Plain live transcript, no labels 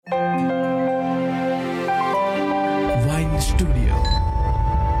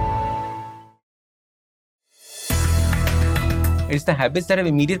It's the habits that have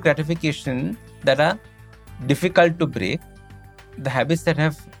immediate gratification that are difficult to break. The habits that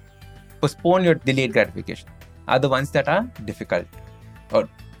have postponed your delayed gratification are the ones that are difficult or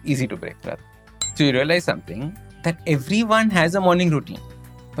easy to break, rather. So you realize something, that everyone has a morning routine,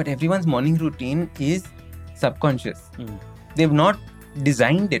 but everyone's morning routine is subconscious. They've not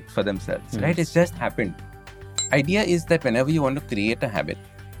designed it for themselves, right? It's just happened. Idea is that whenever you want to create a habit,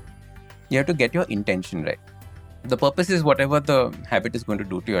 you have to get your intention right. The purpose is whatever the habit is going to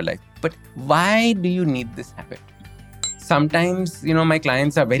do to your life. But why do you need this habit? Sometimes, my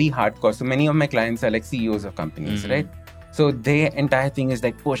clients are very hardcore. So many of my clients are like CEOs of companies, right? So their entire thing is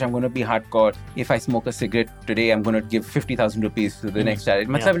like, I'm going to be hardcore. If I smoke a cigarette today, I'm going to give 50,000 rupees to the next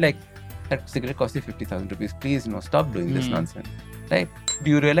charity. Like, that cigarette costs you 50,000 rupees. Please, stop doing this nonsense, right? Do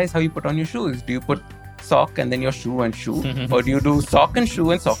you realize how you put on your shoes? Do you put sock and then your shoe and shoe? Or do you do sock and shoe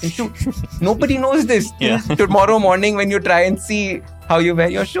and sock and shoe? Nobody knows this till tomorrow morning when you try and see how you wear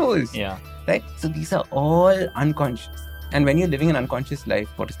your shoes. Right? So these are all unconscious. And when you're living an unconscious life,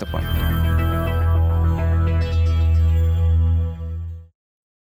 what is the point?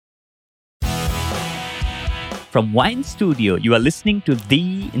 From Wine Studio, you are listening to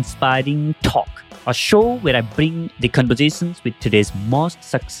The Inspiring Talk, a show where I bring the conversations with today's most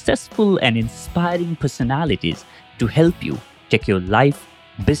successful and inspiring personalities to help you take your life,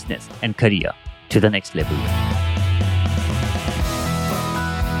 business, and career to the next level.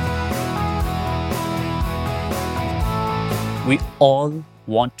 We all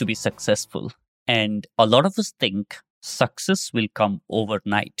want to be successful, and a lot of us think success will come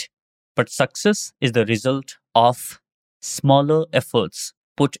overnight. But success is the result of smaller efforts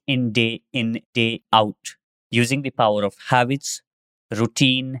put in, day out, using the power of habits,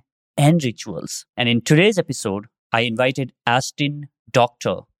 routine, and rituals. And in today's episode, I invited Ashdin,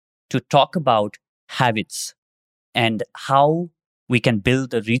 doctor, to talk about habits and how we can build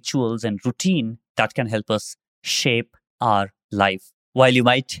the rituals and routine that can help us shape our life. While you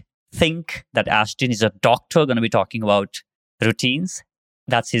might think that Ashdin is a doctor going to be talking about routines,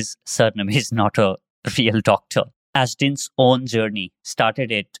 that's his surname. He's not a real doctor. Ashdin's own journey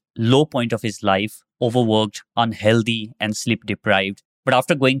started at low point of his life, overworked, unhealthy, and sleep deprived. But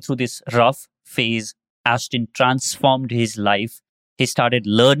after going through this rough phase, Ashdin transformed his life. He started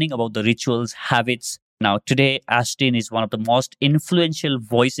learning about the rituals, habits. Now, today, Ashdin is one of the most influential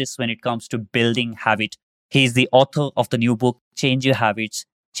voices when it comes to building habit. He is the author of the new book, Change Your Habits,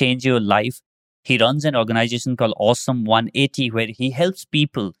 Change Your Life. He runs an organization called Awesome 180, where he helps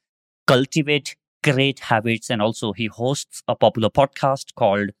people cultivate great habits. And also he hosts a popular podcast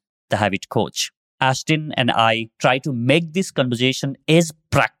called The Habit Coach. Ashdin and I try to make this conversation as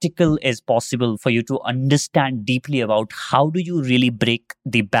practical as possible for you to understand deeply about how do you really break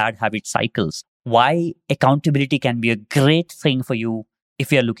the bad habit cycles. Why accountability can be a great thing for you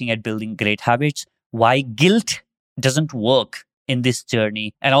if you're looking at building great habits. Why guilt doesn't work in this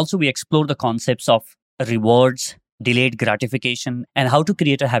journey. And also we explore the concepts of rewards, delayed gratification, and how to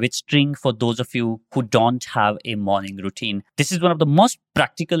create a habit string for those of you who don't have a morning routine. This is one of the most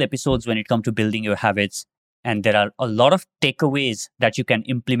practical episodes when it comes to building your habits. And there are a lot of takeaways that you can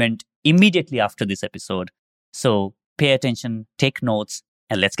implement immediately after this episode. So pay attention, take notes,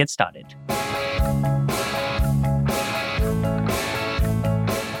 and let's get started.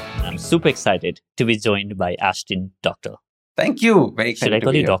 I'm super excited to be joined by Ashdin, doctor. Thank you. Very excited. Should I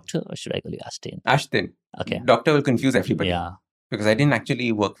call you doctor or should I call you Ashdin? Ashdin. Okay. Doctor will confuse everybody. Yeah. Because I didn't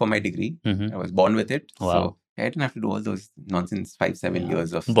actually work for my degree. I was born with it. Wow. So I didn't have to do all those nonsense 5-7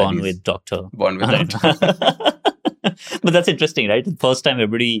 years of Born studies. with doctor. Born with doctor. But that's interesting, right? The first time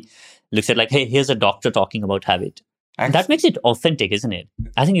everybody looks at like, hey, here's a doctor talking about habit. That makes it authentic, isn't it?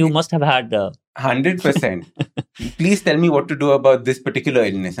 I think you must have had... 100%. Please tell me what to do about this particular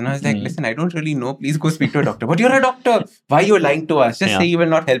illness. And I was like, listen, I don't really know. Please go speak to a doctor. But you're a doctor. Why are you lying to us? Just say you will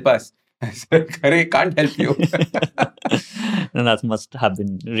not help us. I said, I can't help you. And that must have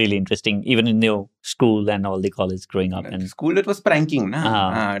been really interesting, even in your school and all the college growing up. And school, it was pranking.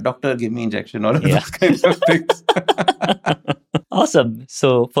 Doctor, give me injection, all of those kinds of things. Awesome.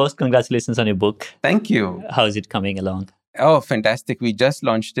 So first, congratulations on your book. Thank you. How is it coming along? Oh, fantastic. We just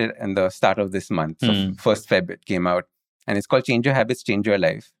launched it in the start of this month. So 1st Feb, it came out. And it's called Change Your Habits, Change Your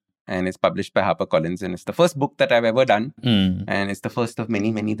Life. And it's published by HarperCollins. And it's the first book that I've ever done. And it's the first of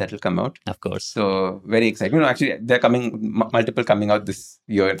many, many that will come out. Of course. So very exciting. Actually, there are multiple coming out this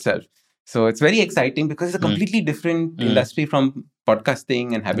year itself. So it's very exciting because it's a completely different industry from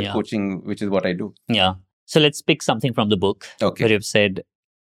podcasting and habit coaching, which is what I do. Yeah. So let's pick something from the book where you've said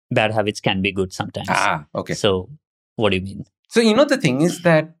bad habits can be good sometimes. Okay. So what do you mean? So, the thing is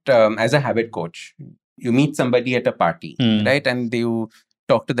that as a habit coach, you meet somebody at a party, Mm. right? And you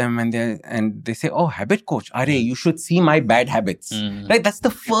talk to them and they say, oh, habit coach, Are, you should see my bad habits, right? That's the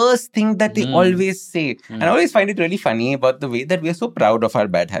first thing that they always say. And I always find it really funny about the way that we are so proud of our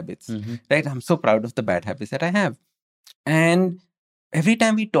bad habits, right? I'm so proud of the bad habits that I have. And every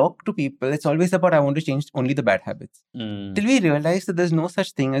time we talk to people, it's always about, I want to change only the bad habits. Till we realize that there's no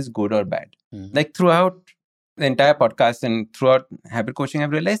such thing as good or bad. Like throughout the entire podcast and throughout habit coaching,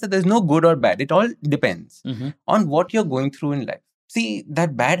 I've realized that there's no good or bad. It all depends on what you're going through in life. See,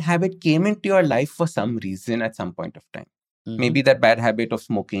 that bad habit came into your life for some reason at some point of time. Maybe that bad habit of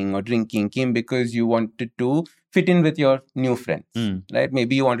smoking or drinking came because you wanted to fit in with your new friends, right?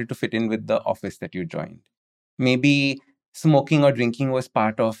 Maybe you wanted to fit in with the office that you joined. Maybe smoking or drinking was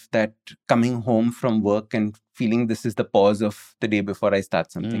part of that coming home from work and feeling this is the pause of the day before I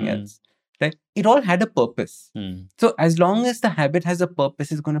start something else. Right? It all had a purpose. So as long as the habit has a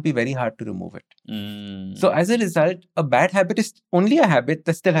purpose, it's going to be very hard to remove it. So as a result, a bad habit is only a habit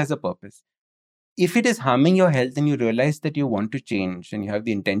that still has a purpose. If it is harming your health and you realize that you want to change and you have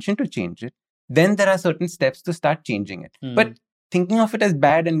the intention to change it, then there are certain steps to start changing it. But thinking of it as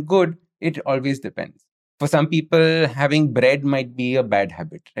bad and good, it always depends. For some people, having bread might be a bad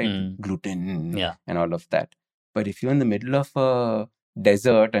habit, right? Gluten and all of that. But if you're in the middle of a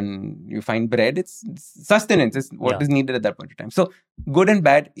desert and you find bread, it's sustenance. It's what is needed at that point in time. So good and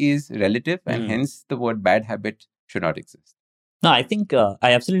bad is relative, and hence the word bad habit should not exist. No, I think I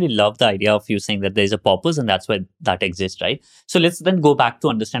absolutely love the idea of you saying that there's a purpose and that's why that exists, right? So let's then go back to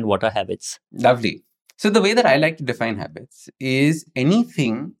understand what are habits. Lovely. So the way that I like to define habits is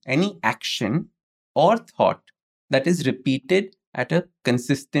anything, any action or thought that is repeated at a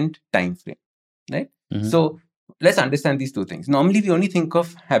consistent time frame, right? So let's understand these two things. Normally, we only think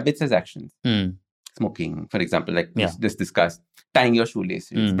of habits as actions. Smoking, for example, like we just discussed, tying your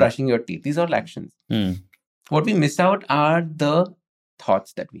shoelaces, brushing your teeth. These are all actions. What we miss out are the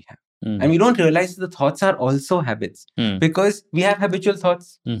thoughts that we have. And we don't realize the thoughts are also habits because we have habitual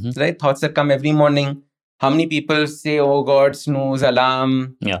thoughts, right? Thoughts that come every morning. How many people say, oh God, snooze,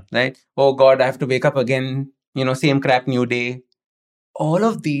 alarm, right? Oh God, I have to wake up again, same crap, new day. All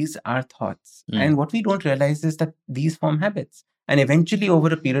of these are thoughts. And what we don't realize is that these form habits. And eventually, over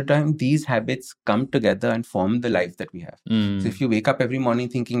a period of time, these habits come together and form the life that we have. So if you wake up every morning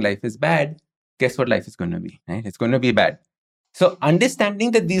thinking life is bad, guess what life is going to be, right? It's going to be bad. So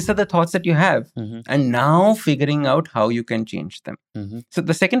understanding that these are the thoughts that you have and now figuring out how you can change them. So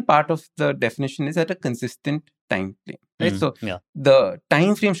the second part of the definition is at a consistent time frame, right? So the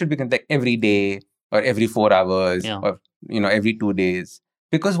time frame should be like every day or every 4 hours or, every 2 days.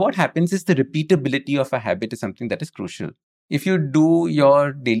 Because what happens is the repeatability of a habit is something that is crucial. If you do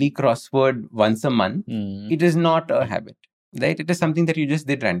your daily crossword once a month, it is not a habit. Right? It is something that you just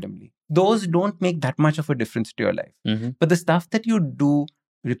did randomly. Those don't make that much of a difference to your life. But the stuff that you do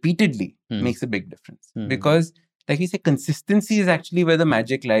repeatedly makes a big difference. Because, like you say, consistency is actually where the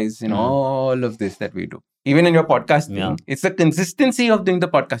magic lies in all of this that we do. Even in your podcasting, it's the consistency of doing the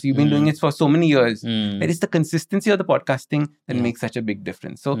podcast. You've been doing it for so many years. It is the consistency of the podcasting that makes such a big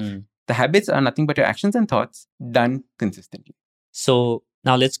difference. So the habits are nothing but your actions and thoughts done consistently. So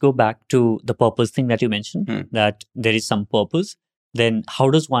now let's go back to the purpose thing that you mentioned, that there is some purpose. Then how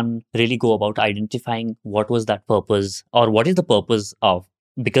does one really go about identifying what was that purpose or what is the purpose of?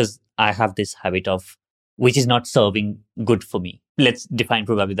 Because I have this habit of which is not serving good for me. Let's define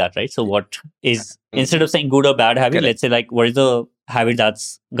probably that, right? So what is, instead of saying good or bad habit, let's say like what is the habit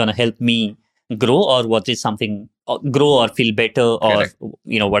that's going to help me grow, or what is something grow or feel better, or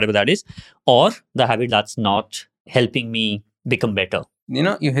whatever that is, or the habit that's not helping me become better.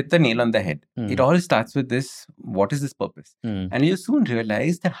 You hit the nail on the head. It all starts with this, what is this purpose? And you soon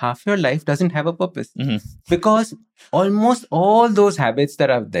realize that half your life doesn't have a purpose. Because almost all those habits that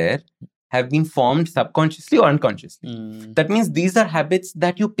are there have been formed subconsciously or unconsciously. That means these are habits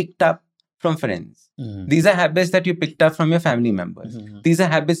that you picked up from friends. These are habits that you picked up from your family members. These are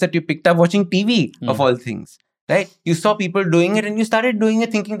habits that you picked up watching TV, of all things. Right? You saw people doing it and you started doing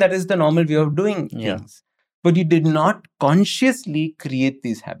it thinking that is the normal way of doing things. But you did not consciously create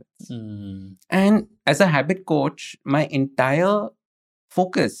these habits. And as a habit coach, my entire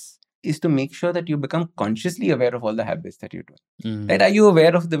focus is to make sure that you become consciously aware of all the habits that you're doing. Right? Are you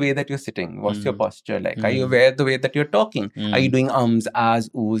aware of the way that you're sitting? What's your posture like? Are you aware of the way that you're talking? Are you doing ums, ahs,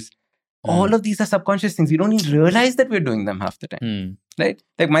 oohs? All of these are subconscious things. We don't even realize that we're doing them half the time. Right?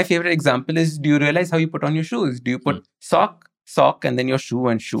 Like my favorite example is, do you realize how you put on your shoes? Do you put sock, and then your shoe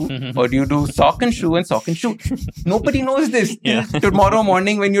and shoe? Or do you do sock and shoe and sock and shoe? Nobody knows this till tomorrow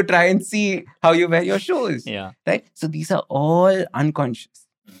morning when you try and see how you wear your shoes. Right? So these are all unconscious.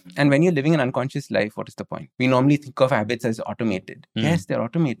 And when you're living an unconscious life, what is the point? We normally think of habits as automated. Yes, they're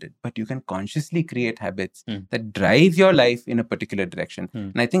automated, but you can consciously create habits that drive your life in a particular direction.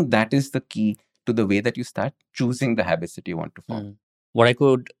 And I think that is the key to the way that you start choosing the habits that you want to form. What I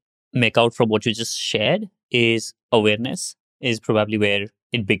could make out from what you just shared is awareness is probably where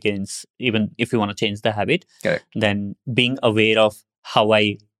it begins. Even if you want to change the habit, Correct. Then being aware of how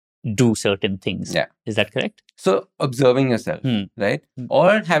I do certain things. Yeah. Is that correct? So observing yourself, right?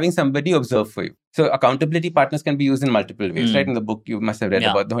 Or having somebody observe for you. So accountability partners can be used in multiple ways, right? In the book, you must have read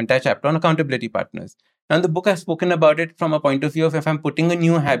about the entire chapter on accountability partners. Now, in the book, I've spoken about it from a point of view of if I'm putting a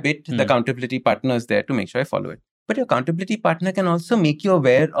new habit, the accountability partner is there to make sure I follow it. But your accountability partner can also make you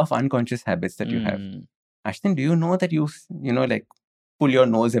aware of unconscious habits that you have. Ashdin, do you know that you like pull your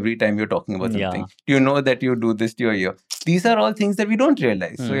nose every time you're talking about something? Do you know that you do this to your ear? These are all things that we don't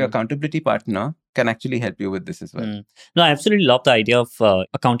realize. So your accountability partner can actually help you with this as well. No, I absolutely love the idea of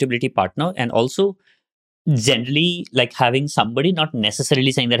accountability partner, and also generally like having somebody, not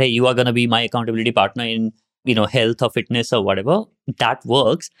necessarily saying that, hey, you are going to be my accountability partner in health or fitness or whatever, that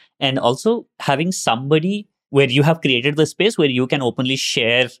works. And also having somebody where you have created the space where you can openly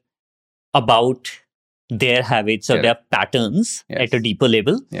share about their habits or their patterns at a deeper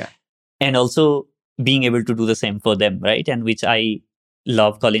level. And also being able to do the same for them, right? And which I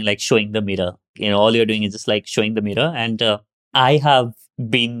love calling like showing the mirror. All you're doing is just like showing the mirror. And I have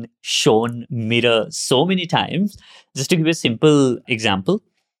been shown mirror so many times. Just to give you a simple example,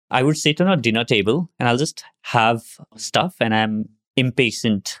 I would sit on a dinner table and I'll just have stuff, and I'm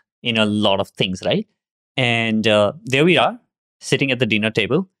impatient in a lot of things, right? And there we are sitting at the dinner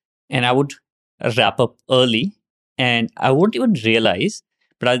table, and I would wrap up early and I won't even realize,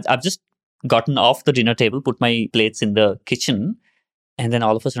 but I've just gotten off the dinner table, put my plates in the kitchen, and then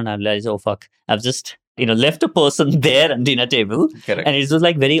all of a sudden I realize, oh fuck, I've just left a person there on dinner table. Correct. And it was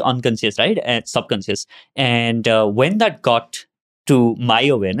like very unconscious, right? And subconscious. And when that got to my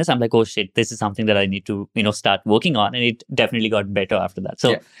awareness, I'm like, oh shit, this is something that I need to start working on. And it definitely got better after that.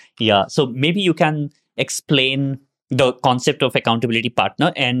 So so maybe you can explain the concept of accountability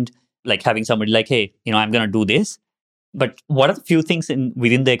partner and like having somebody like, hey, I'm going to do this. But what are the few things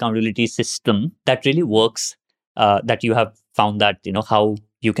within the accountability system that really works, that you have found that, how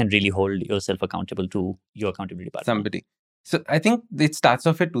you can really hold yourself accountable to your accountability partner? Somebody. So I think it starts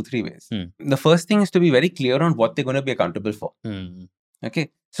off in 2-3 ways. The first thing is to be very clear on what they're going to be accountable for. Okay.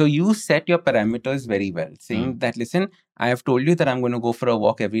 So you set your parameters very well, saying that, listen, I have told you that I'm going to go for a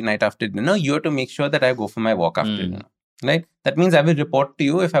walk every night after dinner. You have to make sure that I go for my walk after dinner. Right? That means I will report to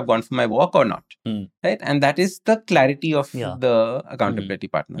you if I've gone for my walk or not. Right? And that is the clarity of the accountability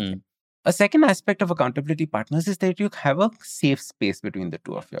partner. A second aspect of accountability partners is that you have a safe space between the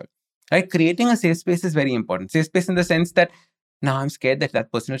two of you. Right? Creating a safe space is very important. Safe space in the sense that now I'm scared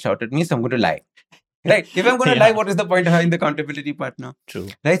that person will shout at me, so I'm going to lie. Right? If I'm going to lie, what is the point of having the accountability partner? True.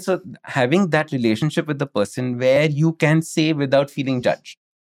 Right? So having that relationship with the person where you can say without feeling judged.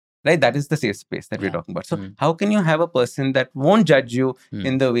 Right? That is the safe space that we're talking about. So how can you have a person that won't judge you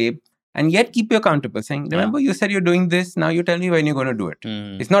in the way and yet keep you accountable, saying, remember, you said you're doing this, now you tell me when you're going to do it.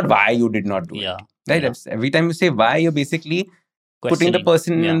 It's not why you did not do it. Right? Every time you say why, you're basically putting the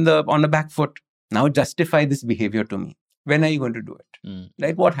person on the back foot. Now justify this behavior to me. When are you going to do it?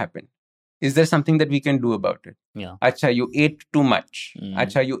 Right? What happened? Is there something that we can do about it? Acha, you ate too much.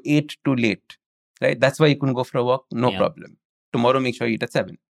 Acha, you ate too late. Right? That's why you couldn't go for a walk. No problem. Tomorrow, make sure you eat at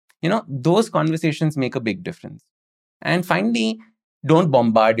 7. Those conversations make a big difference. And finally, don't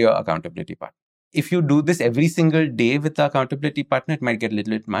bombard your accountability partner. If you do this every single day with the accountability partner, it might get a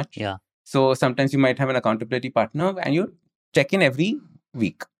little bit much. So sometimes you might have an accountability partner and you check in every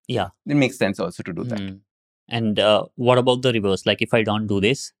week. It makes sense also to do that. And what about the reverse? Like if I don't do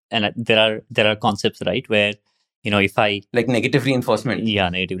this, and there are concepts, right, where if I like negative reinforcement.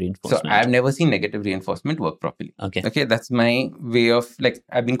 Negative reinforcement. So I've never seen negative reinforcement work properly. Okay, that's my way of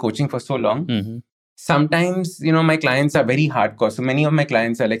I've been coaching for so long. Sometimes my clients are very hardcore. So many of my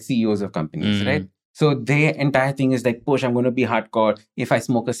clients are like CEOs of companies, right? So their entire thing is like, push, I'm going to be hardcore. If I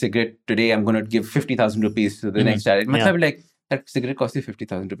smoke a cigarette today, I'm going to give 50,000 rupees to the next charity. Like, that cigarette costs you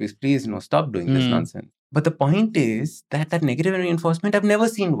 50,000 rupees. Please, stop doing this nonsense. But the point is that negative reinforcement I've never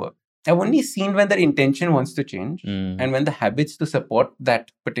seen work. I've only seen when the intention wants to change and when the habits to support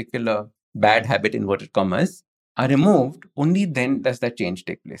that particular bad habit, inverted commas, are removed, only then does that change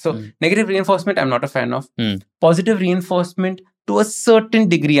take place. So negative reinforcement, I'm not a fan of. Positive reinforcement, to a certain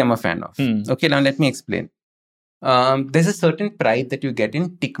degree, I'm a fan of. Okay, now let me explain. There's a certain pride that you get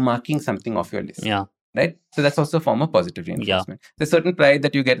in tick marking something off your list. Right? So that's also a form of positive reinforcement. There's a certain pride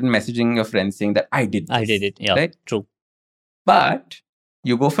that you get in messaging your friends saying that I did this. I did it. Right? True. But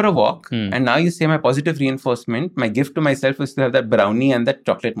You go for a walk, and now you say my positive reinforcement, my gift to myself is to have that brownie and that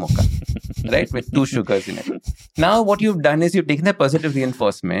chocolate mocha, right? With 2 sugars in it. Now, what you've done is you've taken that positive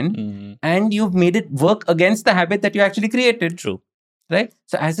reinforcement and you've made it work against the habit that you actually created. True. Right?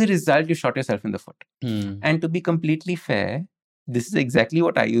 So as a result, you shot yourself in the foot. And to be completely fair, this is exactly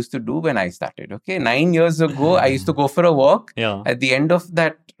what I used to do when I started. Okay. 9 years ago, I used to go for a walk. Yeah. At the end of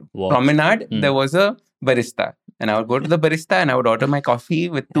that promenade, there was a barista. And I would go to the barista and I would order my coffee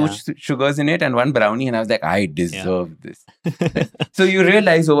with 2 sugars in it and 1 brownie. And I was like, I deserve this. So you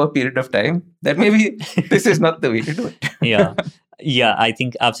realize over a period of time that maybe this is not the way to do it. Yeah, I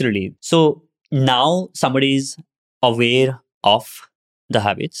think absolutely. So now somebody is aware of the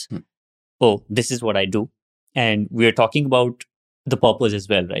habits. Oh, this is what I do. And we're talking about the purpose as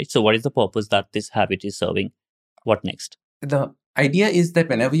well, right? So what is the purpose that this habit is serving? What next? The idea is that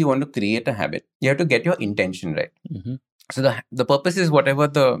whenever you want to create a habit, you have to get your intention right. So the purpose is whatever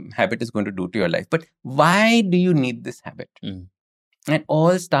the habit is going to do to your life. But why do you need this habit? It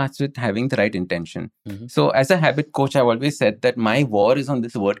all starts with having the right intention. So as a habit coach, I've always said that my war is on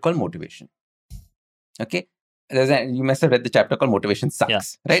this word called motivation. Okay. You must have read the chapter called Motivation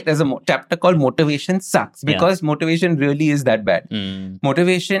Sucks, right? There's a chapter called Motivation Sucks because motivation really is that bad.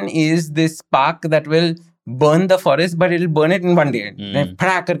 Motivation is this spark that will burn the forest, but it'll burn it in one day. And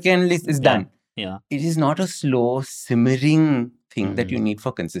it's done. It is not a slow, simmering thing that you need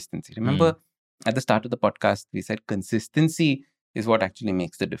for consistency. Remember, at the start of the podcast, we said consistency is what actually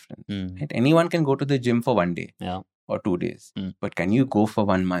makes the difference. Right? Anyone can go to the gym for 1 day. Or 2 days. But can you go for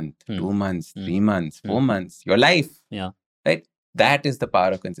 1 month, 2 months, 3 months, 4 months, your life? Right? That is the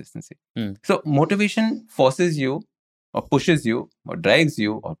power of consistency. So motivation forces you or pushes you or drives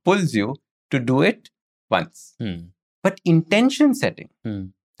you or pulls you to do it once. But intention setting,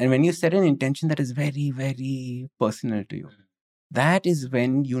 and when you set an intention that is very, very personal to you, that is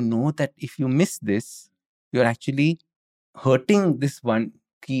when you know that if you miss this, you're actually hurting this one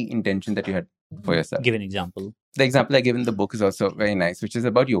key intention that you had for yourself. Give an example. The example I give in the book is also very nice, which is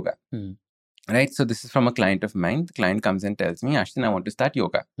about yoga. Right? So this is from a client of mine. The client comes and tells me, Ashdin, I want to start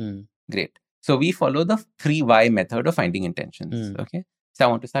yoga. Great. So we follow the 3 why method of finding intentions. Okay. So I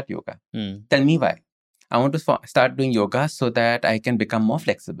want to start yoga. Tell me why. I want to start doing yoga so that I can become more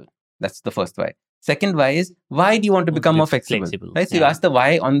flexible. That's the first why. Second why is, why do you want to become more flexible? Right? So you ask the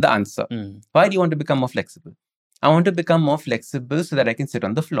why on the answer. Why do you want to become more flexible? I want to become more flexible so that I can sit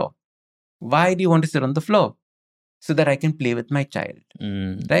on the floor. Why do you want to sit on the floor? So that I can play with my child.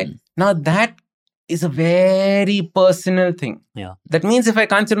 Right? Now that is a very personal thing. That means if I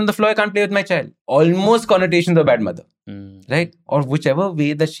can't sit on the floor, I can't play with my child. Almost connotations of bad mother. Right? Or whichever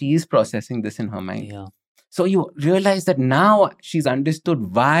way that she is processing this in her mind. So you realize that now she's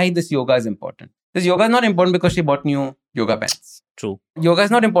understood why this yoga is important. This yoga is not important because she bought new yoga pants. True. Yoga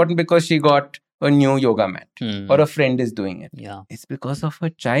is not important because she got a new yoga mat or a friend is doing it. It's because of her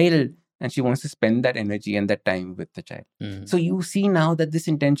child. And she wants to spend that energy and that time with the child. So you see now that this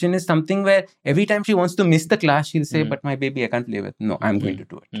intention is something where every time she wants to miss the class, she'll say, but my baby, I can't play with. No, I'm going to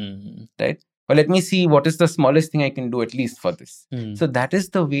do it. Right? Or let me see what is the smallest thing I can do at least for this. So that is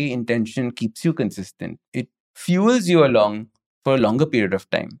the way intention keeps you consistent. It fuels you along for a longer period of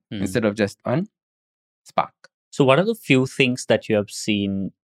time instead of just one spark. So what are the few things that you have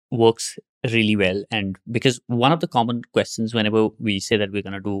seen works really well? And because one of the common questions whenever we say that we're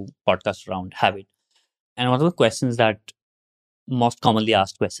going to do podcast around habit, and one of the questions that most commonly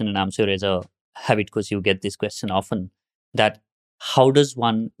asked question, and I'm sure as a habit coach you get this question often, that how does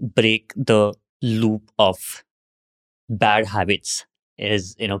one break the loop of bad habits,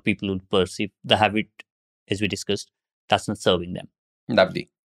 as people would perceive the habit, as we discussed, that's not serving them. Lovely.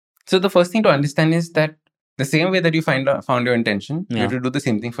 So the first thing to understand is that the same way that you found your intention, you have to do the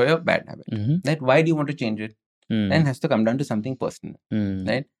same thing for your bad habit. That why do you want to change it? Then it has to come down to something personal,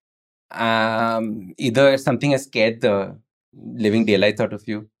 right? Either something has scared the living daylights out of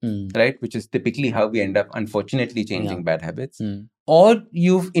you, right? Which is typically how we end up, unfortunately, changing bad habits. Or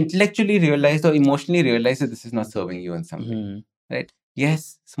you've intellectually realized or emotionally realized that this is not serving you in some way, right?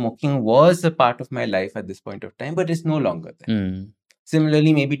 Yes, smoking was a part of my life at this point of time, but it's no longer there.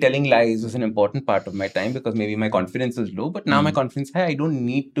 Similarly, maybe telling lies was an important part of my time because maybe my confidence was low, but now my confidence is high. I don't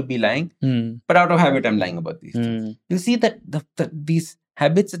need to be lying, but out of habit, I'm lying about these things. You see that these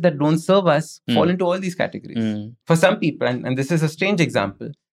habits that don't serve us fall into all these categories. For some people, and this is a strange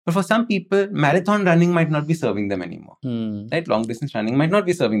example, but for some people, marathon running might not be serving them anymore. Right? Long distance running might not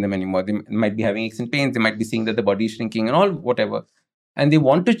be serving them anymore. They might be having aches and pains. They might be seeing that the body is shrinking and all, whatever. And they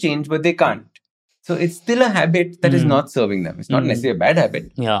want to change, but they can't. So it's still a habit that is not serving them. It's not necessarily a bad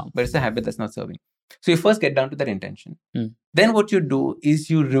habit, but it's a habit that's not serving. So you first get down to that intention. Then what you do is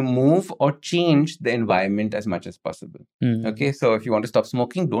you remove or change the environment as much as possible. Okay, so if you want to stop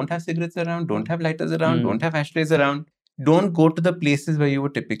smoking, don't have cigarettes around, don't have lighters around, don't have ashtrays around. Don't go to the places where you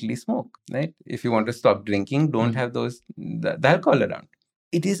would typically smoke, right? If you want to stop drinking, don't have the alcohol around.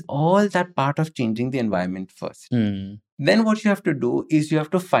 It is all that part of changing the environment first. Then what you have to do is you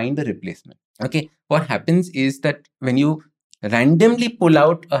have to find a replacement. Okay, what happens is that when you randomly pull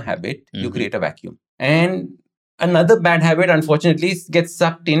out a habit, you create a vacuum. And another bad habit, unfortunately, gets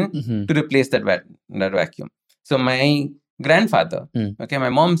sucked in to replace that vacuum. So my grandfather, okay, my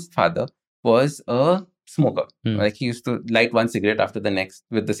mom's father, was a smoker. Like he used to light one cigarette after the next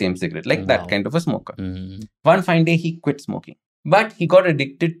with the same cigarette, like that kind of a smoker. One fine day, he quit smoking. But he got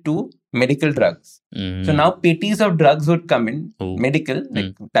addicted to medical drugs. So now patties of drugs would come in, medical,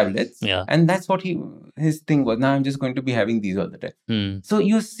 like tablets. And that's what his thing was. Now I'm just going to be having these all the time. So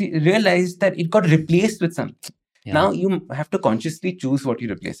you realize that it got replaced with something. Now you have to consciously choose what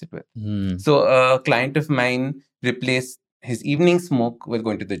you replace it with. So a client of mine replaced his evening smoke with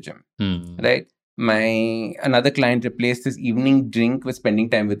going to the gym, right? Another client replaced his evening drink with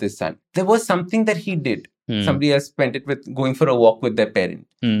spending time with his son. There was something that he did. Somebody else spent it with going for a walk with their parent.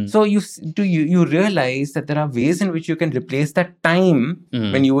 So you realize that there are ways in which you can replace that time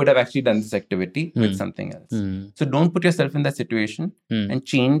when you would have actually done this activity with something else. So don't put yourself in that situation and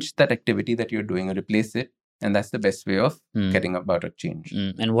change that activity that you're doing or replace it. And that's the best way of getting about a change.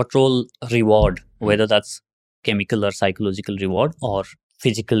 And what role reward, whether that's chemical or psychological reward or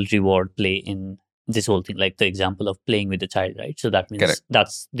physical reward, play in this whole thing? Like the example of playing with the child, right? So that means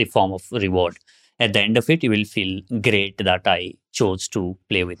that's the form of reward. At the end of it, you will feel great that I chose to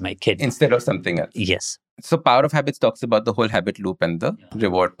play with my kid. Instead of something else. Yes. So Power of Habits talks about the whole habit loop and the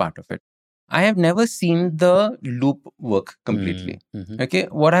reward part of it. I have never seen the loop work completely. Okay.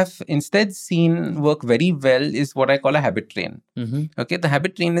 What I've instead seen work very well is what I call a habit train. Okay. The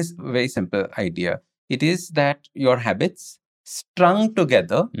habit train is a very simple idea. It is that your habits strung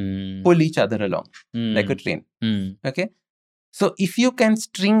together pull each other along like a train. Okay. So if you can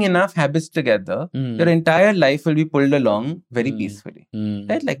string enough habits together, your entire life will be pulled along very peacefully.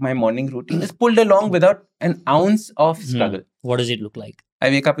 Right? Like my morning routine is pulled along without an ounce of struggle. What does it look like? I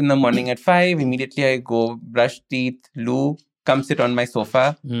wake up in the morning at 5, immediately I go brush teeth, loo, come sit on my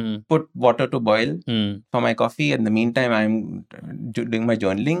sofa, put water to boil for my coffee. In the meantime, I'm doing my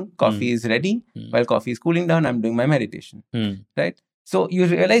journaling. Coffee is ready. While coffee is cooling down, I'm doing my meditation. Right? So you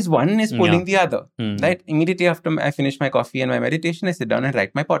realize one is pulling the other, right? Immediately after I finish my coffee and my meditation, I sit down and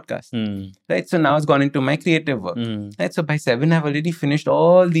write my podcast, right? So now it's gone into my creative work, right? So by 7, I've already finished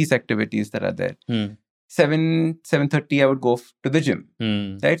all these activities that are there. 7:30, I would go to the gym,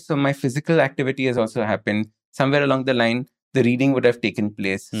 right? So my physical activity has also happened. Somewhere along the line, the reading would have taken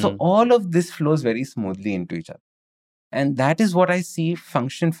place. So all of this flows very smoothly into each other. And that is what I see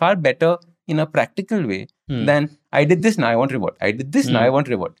function far better in a practical way than I did this, now I want reward. I did this, now I want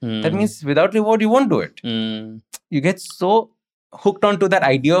reward. That means without reward, you won't do it. You get so hooked onto that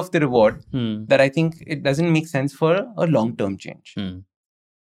idea of the reward that I think it doesn't make sense for a long-term change.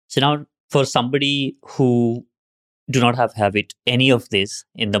 So now for somebody who do not have habit, any of this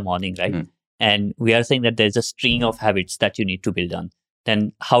in the morning, right? And we are saying that there's a string of habits that you need to build on.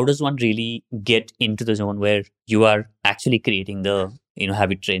 Then how does one really get into the zone where you are actually creating the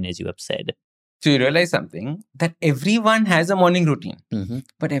habit train, as you have said? So you realize something, that everyone has a morning routine,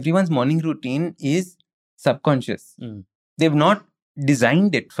 but everyone's morning routine is subconscious. They've not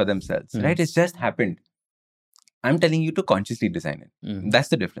designed it for themselves, right? It's just happened. I'm telling you to consciously design it. That's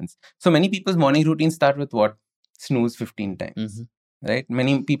the difference. So many people's morning routines start with what? Snooze 15 times, right?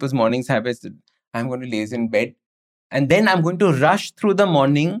 Many people's mornings habits, I'm going to laze in bed and then I'm going to rush through the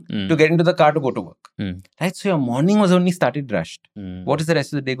morning to get into the car to go to work. Right? So your morning was only started rushed. What is the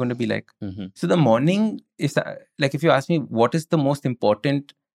rest of the day going to be like? So the morning is like, if you ask me, what is the most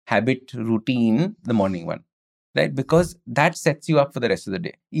important habit routine? The morning one, right? Because that sets you up for the rest of the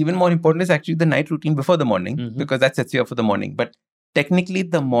day. Even more important is actually the night routine before the morning, because that sets you up for the morning. But technically,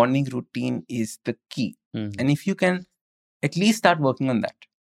 the morning routine is the key. And if you can at least start working on that,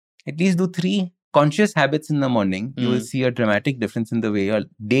 at least do 3 conscious habits in the morning, you will see a dramatic difference in the way your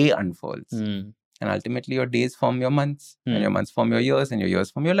day unfolds. And ultimately, your days form your months, and your months form your years, and your years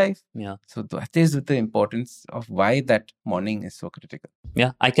form your life. So that is the importance of why that morning is so critical.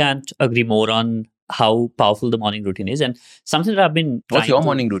 Yeah, I can't agree more on how powerful the morning routine is. And something that I've been What's your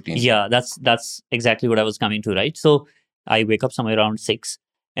morning routine? Yeah, that's exactly what I was coming to, right? So I wake up somewhere around 6.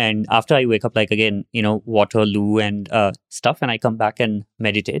 And after I wake up, like again, water, loo and stuff, and I come back and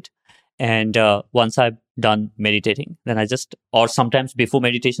meditate. And once I've done meditating, then or sometimes before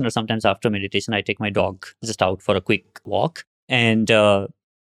meditation or sometimes after meditation, I take my dog just out for a quick walk. And I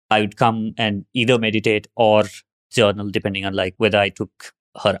would come and either meditate or journal, depending on like whether I took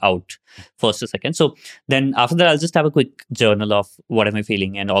her out first or second. So then after that, I'll just have a quick journal of what am I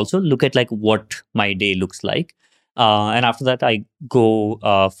feeling, and also look at like what my day looks like. And after that, I go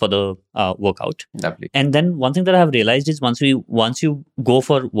for the workout. Lovely. And then one thing that I have realized is once you go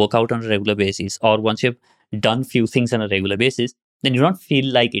for workout on a regular basis, or once you've done few things on a regular basis, then you don't feel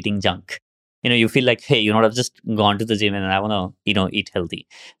like eating junk. You feel like, hey, I've just gone to the gym and I want to, eat healthy.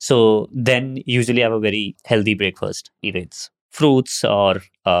 So then usually I have a very healthy breakfast. Either it's fruits or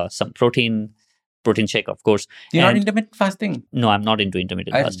some protein shake, of course. You're not intermittent fasting? No, I'm not into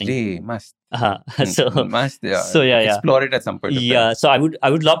intermittent fasting. Must. Must. Yeah. So explore it at some point. Yeah. So I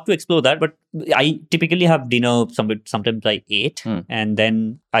would love to explore that, but I typically have dinner sometimes by 8, and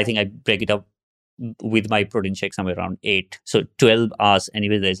then I think I break it up with my protein shake somewhere around 8. So 12 hours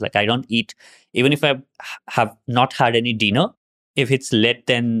anyway. There's like I don't eat, even if I have not had any dinner. If it's late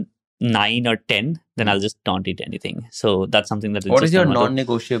than 9 or 10, then I'll just not eat anything. So that's something that. What is your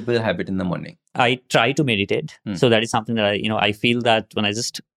non-negotiable habit in the morning? I try to meditate. So that is something that I feel that when I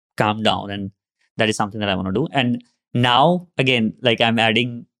just calm down, and that is something that I want to do. And now again, like I'm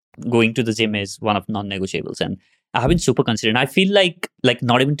adding going to the gym is one of non-negotiables, and I have been super consistent. I feel like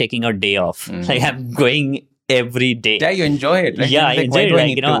not even taking a day off. Like I'm going every day. Yeah, you enjoy it. Right? Yeah, I enjoy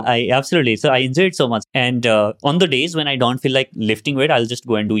it. I absolutely. So I enjoy it so much. And on the days when I don't feel like lifting weight, I'll just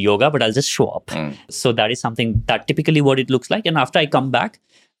go and do yoga, but I'll just show up. So that is something that typically what it looks like. And after I come back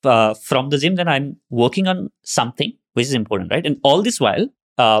from the gym, then I'm working on something which is important, right? And all this while,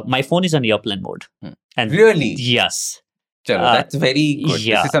 my phone is on airplane mode. And really? Yes. Chalo, that's very good.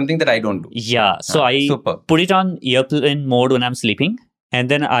 Yeah. This is something that I don't do. Yeah. So I put it on airplane mode when I'm sleeping, and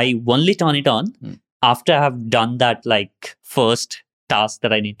then I only turn it on after I have done that like first task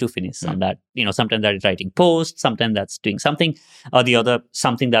that I need to finish on that. Sometimes that is writing posts, sometimes that's doing something or the other,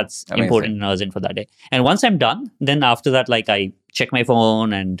 something that's important and urgent for that day. And once I'm done, then after that, like I check my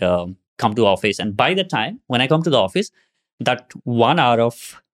phone and come to office. And by the time when I come to the office, that 1 hour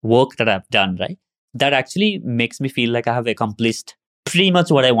of work that I've done, right? That actually makes me feel like I have accomplished pretty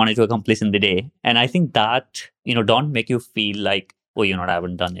much what I wanted to accomplish in the day. And I think that, don't make you feel like, oh, I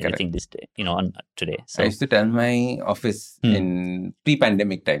haven't done anything this day, on today. So I used to tell my office in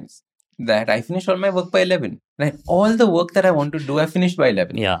pre-pandemic times that I finish all my work by 11. Right? All the work that I want to do, I finished by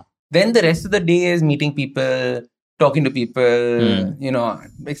 11. Yeah. Then the rest of the day is meeting people, talking to people,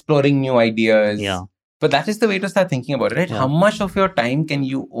 exploring new ideas. Yeah. But that is the way to start thinking about it, right? Yeah. How much of your time can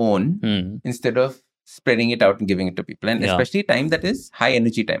you own instead of spreading it out and giving it to people? And especially time that is high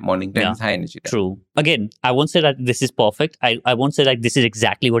energy time. Morning time is high energy time. True. Again, I won't say that this is perfect. I won't say like this is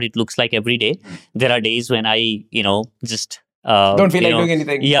exactly what it looks like every day. There are days when I, just... don't feel like doing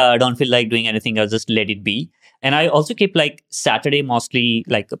anything. Yeah, I don't feel like doing anything. I'll just let it be. And I also keep like Saturday mostly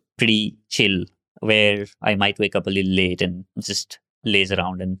like pretty chill, where I might wake up a little late and just laze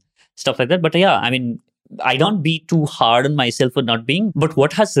around and stuff like that. But yeah, I mean, I don't be too hard on myself for not being. But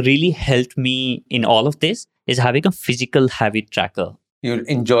what has really helped me in all of this is having a physical habit tracker. You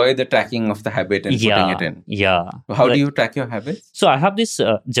enjoy the tracking of the habit and putting it in. Yeah. How do you track your habits? So I have this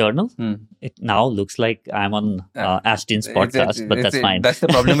journal. It now looks like I'm on Ashdin's podcast, but that's fine. That's the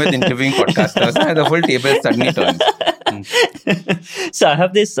problem with interviewing podcasters. The whole table suddenly turns. So I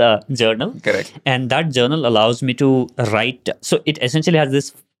have this journal. Correct. And that journal allows me to write. So it essentially has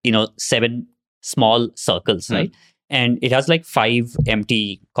this, 7 small circles, right? And it has like 5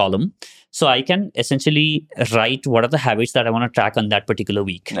 empty columns. So I can essentially write what are the habits that I want to track on that particular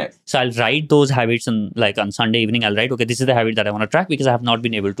week. Nice. So I'll write those habits on Sunday evening. I'll write, okay, this is the habit that I want to track because I have not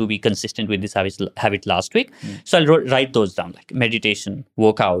been able to be consistent with this habit last week. So I'll write those down, like meditation,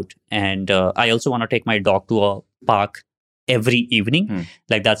 workout. And I also want to take my dog to a park every evening.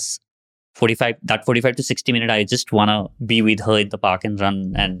 Like that's 45 to 60 minutes. I just want to be with her in the park and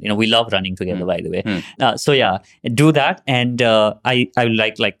run. And, we love running together, by the way. So yeah, do that. And I will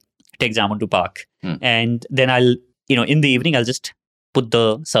like take Zaman to park. And then I'll, in the evening, I'll just put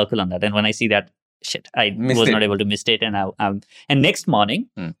the circle on that. And when I see that, shit, I was not able to miss it. And and next morning,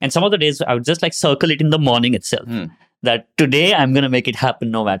 and some of the days, I would just like circle it in the morning itself. That today I'm going to make it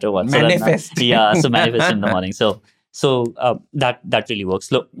happen no matter what. Manifest. So manifest in the morning. So that really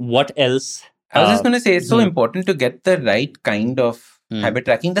works. Look, what else? I was just going to say, it's so important to get the right kind of habit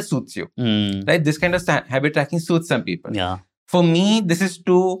tracking that suits you. Right? This kind of habit tracking suits some people. Yeah. For me, this is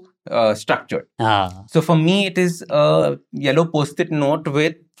too structured. So for me, it is a yellow post-it note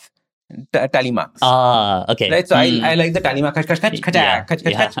with tally marks. Okay. Right, so I like the tally mark, kachak,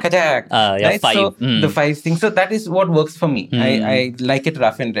 right? 5. So the 5 things. So that is what works for me. I like it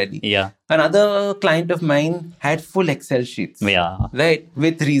rough and ready. Yeah. Another client of mine had full Excel sheets. Yeah. Right,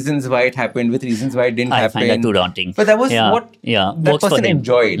 with reasons why it happened, with reasons why it didn't happen. I find that too daunting. But that was what that works person for him.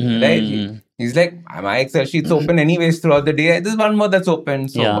 enjoyed. Right, he's like, my Excel sheet's open anyways throughout the day. There's one more that's open.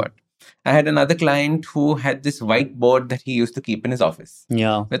 So what? I had another client who had this whiteboard that he used to keep in his office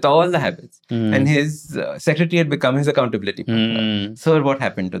with all the habits. And his secretary had become his accountability partner. Sir, what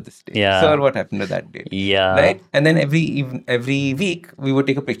happened to this day? Sir, what happened to that day? Right? And then every week, we would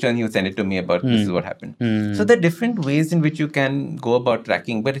take a picture and he would send it to me about this is what happened. So there are different ways in which you can go about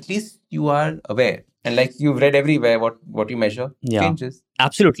tracking, but at least you are aware. And like you've read everywhere, what you measure changes.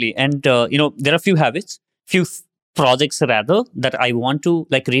 Absolutely. And, there are few habits, few projects rather that I want to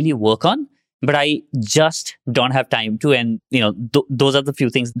like really work on, but I just don't have time to. And those are the few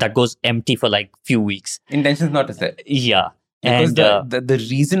things that goes empty for like few weeks. Intention's not set. Yeah. Because the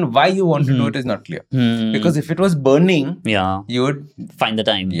reason why you want to do it is not clear. Because if it was burning, you would find the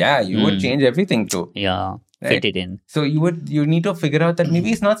time. Yeah, you would change everything too. Yeah. Right? Fit it in. So you need to figure out that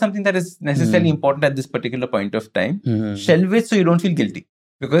maybe it's not something that is necessarily important at this particular point of time. Shelve it so you don't feel guilty.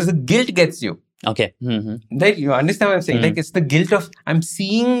 Because the guilt gets you. Okay. Like, you understand what I'm saying? Like, it's the guilt of, I'm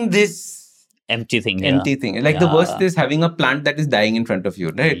seeing this empty thing. Like, the worst is having a plant that is dying in front of you,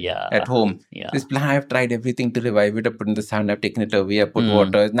 right? Yeah. At home. Yeah. This plant, I've tried everything to revive it. I put in the sun, I've taken it away, I put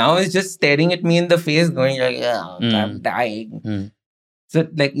water. Now it's just staring at me in the face, going like, I'm dying. So,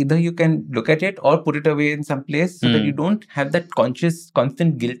 like, either you can look at it or put it away in some place so that you don't have that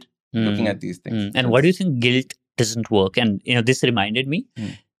constant guilt looking at these things. And why do you think guilt doesn't work? And, this reminded me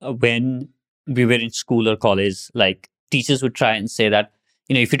when we were in school or college, like teachers would try and say that,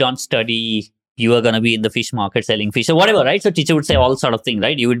 if you don't study, you are going to be in the fish market selling fish or whatever, right? So teacher would say all sort of things,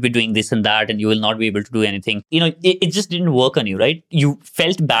 right? You would be doing this and that and you will not be able to do anything. It just didn't work on you, right? You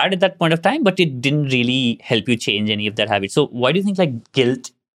felt bad at that point of time, but it didn't really help you change any of that habit. So why do you think like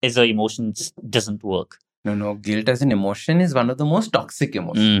guilt as an emotion doesn't work? No. Guilt as an emotion is one of the most toxic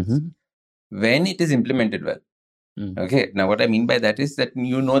emotions when it is implemented well. Okay. Now, what I mean by that is that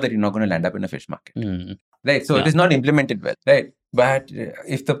you know that you're not going to land up in a fish market. Right. So it is not implemented well. Right. But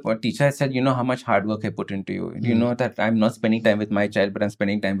if the teacher has said, how how much hard work I put into you, you know that I'm not spending time with my child, but I'm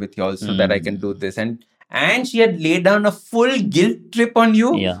spending time with you all so that I can do this. And she had laid down a full guilt trip on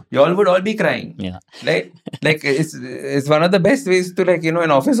you. Yeah. You all would all be crying. Yeah. Right. Like it's one of the best ways to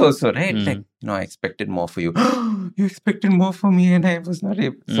in office also, right? Like, I expected more for you. You expected more for me and I was not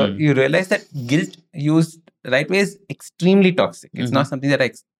able. So you realize that guilt used right way is extremely toxic. It's not something that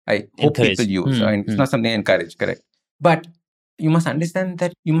I hope people use. It's not something I encourage, correct? But you must understand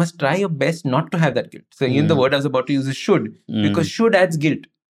that you must try your best not to have that guilt. So even the word I was about to use is should, because should adds guilt.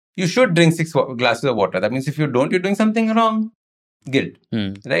 You should drink 6 glasses of water. That means if you don't, you're doing something wrong. Guilt,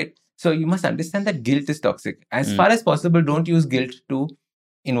 right? So you must understand that guilt is toxic. As far as possible, don't use guilt to,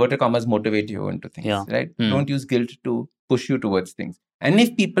 inverted commas, motivate you into things, right? Don't use guilt to push you towards things. And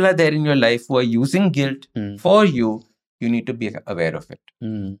if people are there in your life who are using guilt for you, you need to be aware of it.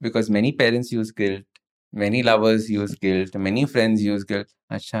 Because many parents use guilt, many lovers use guilt, many friends use guilt.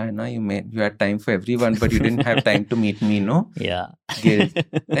 Acha, no, you had time for everyone, but you didn't have time to meet me, no? Yeah. Guilt,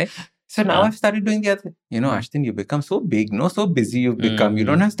 right? So now I've started doing the other. Ashdin, you become so big, so busy you've become. You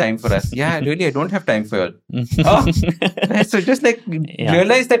don't have time for us. Yeah, really, I don't have time for you all. Right? So just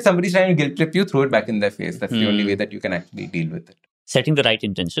realize that somebody's trying to guilt trip you, throw it back in their face. That's the only way that you can actually deal with it. Setting the right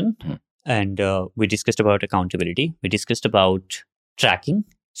intention. And we discussed about accountability. We discussed about tracking.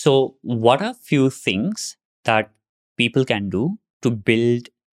 So what are few things that people can do to build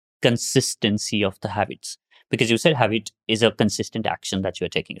consistency of the habits? Because you said habit is a consistent action that you're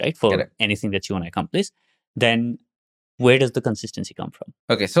taking, right? For anything that you want to accomplish. Then where does the consistency come from?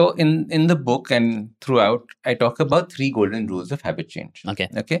 Okay, so in the book and throughout, I talk about 3 golden rules of habit change.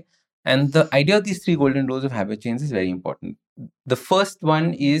 Okay. And the idea of these 3 golden rules of habit change is very important. The first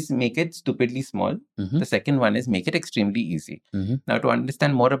one is make it stupidly small. The second one is make it extremely easy. Now, to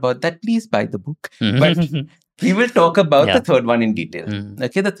understand more about that, please buy the book. But we will talk about the third one in detail.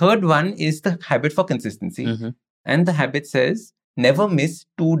 Okay, the third one is the habit for consistency. And the habit says, never miss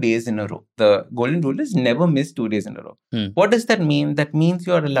 2 days in a row. The golden rule is never miss 2 days in a row. What does that mean? That means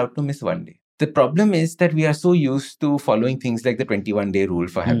you are allowed to miss 1 day. The problem is that we are so used to following things like the 21-day rule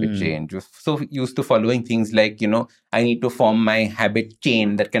for habit change. We're so used to following things like, I need to form my habit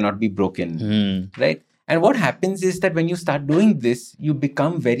chain that cannot be broken, right? And what happens is that when you start doing this, you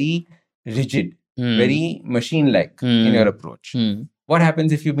become very rigid, very machine-like in your approach. what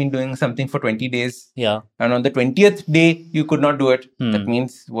happens if you've been doing something for 20 days Yeah. and on the 20th day you could not do it? That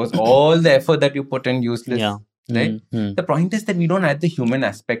means was all the effort that you put in useless, Yeah. right? The point is that we don't add the human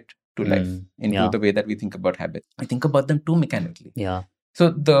aspect to life into Yeah. the way that we think about habits. We think about them too mechanically. Yeah. So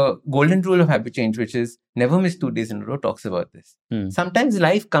the golden rule of habit change, which is never miss 2 days in a row, talks about this. Sometimes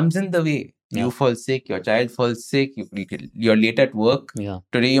life comes in the way. Yeah. You fall sick, your child falls sick, you're late at work. Yeah.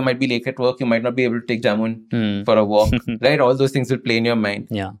 Today you might be late at work, you might not be able to take Jamun for a walk, right? All those things will play in your mind.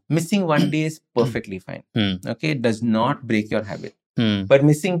 Yeah. Missing 1 day is perfectly fine. Okay, it does not break your habit. Hmm. But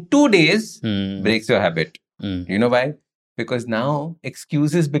missing 2 days Hmm. breaks your habit. Hmm. You know why? Because now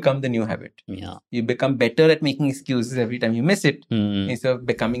excuses become the new habit. Yeah. You become better at making excuses every time you miss it, Hmm. instead of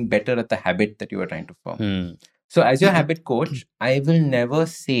becoming better at the habit that you are trying to form. Hmm. So as your habit coach, I will never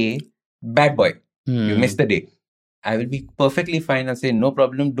say, bad boy, you missed the day. I will be perfectly fine and say, no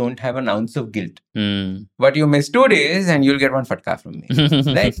problem, don't have an ounce of guilt. Hmm. But you miss 2 days and you'll get one fatka from me.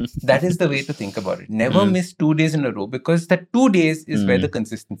 Right? That is the way to think about it. Never miss 2 days in a row, because that 2 days is where the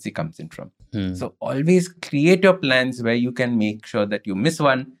consistency comes in from. So always create your plans where you can make sure that you miss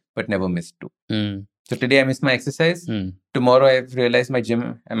one, but never miss two. So today I missed my exercise. Tomorrow I've realized my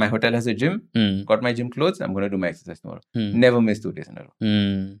gym and my hotel has a gym. Got my gym clothes. I'm going to do my exercise tomorrow. Never miss 2 days in a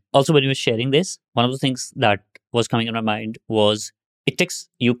row. Also, when you were sharing this, one of the things that was coming in my mind was it takes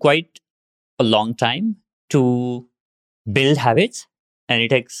you quite a long time to build habits, and it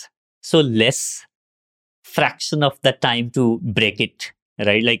takes so less fraction of the time to break it,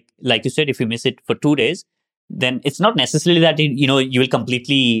 right? Like you said, if you miss it for 2 days, then it's not necessarily that you will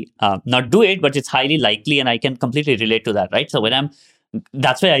completely not do it, but it's highly likely, and I can completely relate to that, right? So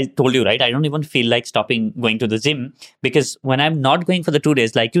that's why I told you, right? I don't even feel like stopping going to the gym, because when I'm not going for the 2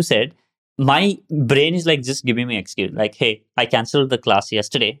 days, like you said, my brain is like just giving me an excuse. Like, hey, I canceled the class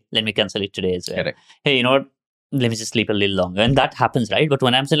yesterday. Let me cancel it today as well. Correct. Hey, you know what? Let me just sleep a little longer. And that happens, right? But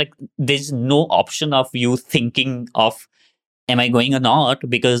when I'm saying like, there's no option of you thinking of, am I going or not?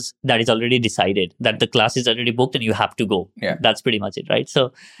 Because that is already decided, that the class is already booked and you have to go. Yeah. That's pretty much it, right?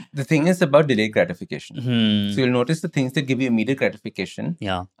 So the thing is about delayed gratification. So you'll notice the things that give you immediate gratification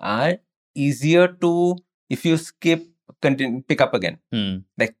are easier to, if you skip, continue, pick up again.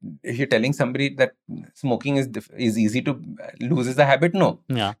 Like if you're telling somebody that smoking is easy to lose as a habit, no.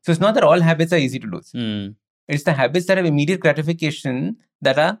 Yeah. So it's not that all habits are easy to lose. It's the habits that have immediate gratification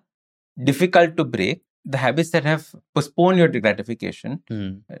that are difficult to break. The habits that have postponed your gratification,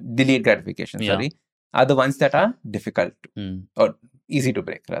 delayed gratification, are the ones that are difficult or easy to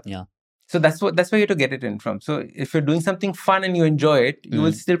break, rather. Yeah. So that's where you have to get it in from. So if you're doing something fun and you enjoy it, you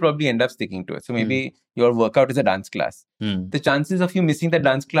will still probably end up sticking to it. So maybe your workout is a dance class. The chances of you missing the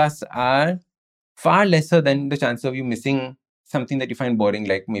dance class are far lesser than the chances of you missing something that you find boring.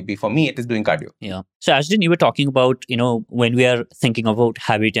 Like maybe for me, it is doing cardio. Yeah. So Ashdin, you were talking about, when we are thinking about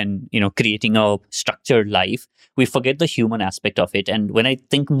habit and, creating a structured life, we forget the human aspect of it. And when I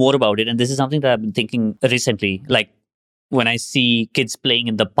think more about it, and this is something that I've been thinking recently, like when I see kids playing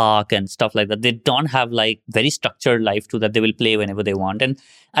in the park and stuff like that, they don't have like very structured life to that. They will play whenever they want. And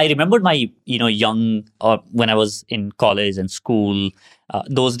I remembered my, young, or when I was in college and school,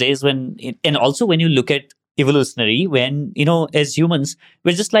 those days and also when you look at evolutionary, when, as humans,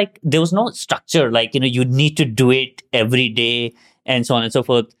 we're just like, there was no structure, like, you need to do it every day and so on and so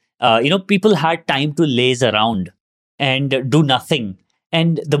forth. People had time to laze around and do nothing.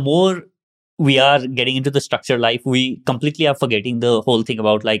 And the more we are getting into the structured life, we completely are forgetting the whole thing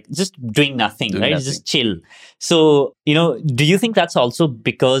about like just doing nothing, right? Nothing. Just chill. So, do you think that's also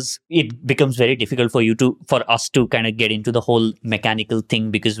because it becomes very difficult for us to kind of get into the whole mechanical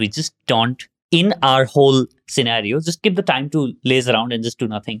thing, because we just don't, in our whole scenario, just give the time to laze around and just do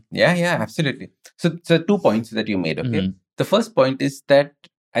nothing? Yeah, absolutely. So 2 points that you made, okay? The first point is that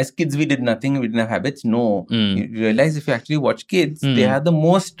as kids, we did nothing, we didn't have habits. No. You realize if you actually watch kids, they are the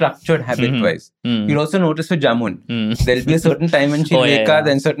most structured habit-wise. You'll also notice for Jamun, there'll be a certain time when she'll wake up,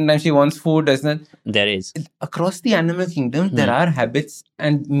 then certain time she wants food, doesn't it? There is. Across the animal kingdom, there are habits,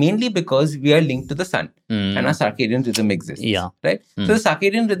 and mainly because we are linked to the sun and our circadian rhythm exists. Yeah. Right? So the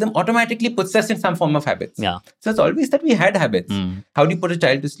circadian rhythm automatically puts us in some form of habits. Yeah. So it's always that we had habits. How do you put a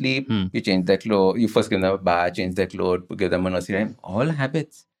child to sleep? You change their clothes, you first give them a bath, change their clothes, give them a nursery rhyme. All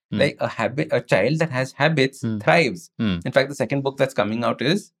habits. Like a child that has habits thrives. In fact, the second book that's coming out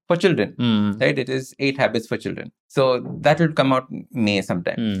is for children, right? It is 8 habits for children. So that will come out May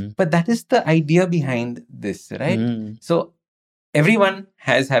sometime. But that is the idea behind this, right? So everyone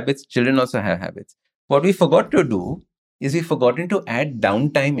has habits. Children also have habits. What we forgot to do is we've forgotten to add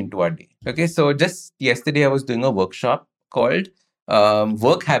downtime into our day. Okay, so just yesterday I was doing a workshop called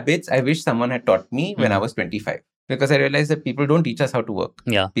Work Habits I Wish Someone Had Taught Me When I Was 25. because I realized that people don't teach us how to work.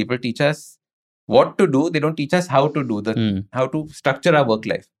 Yeah. People teach us what to do. They don't teach us how to do how to structure our work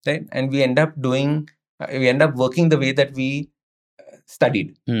life, right? And we end up working the way that we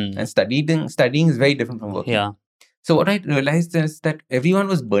studied. And studying is very different from working. Yeah. So what I realized is that everyone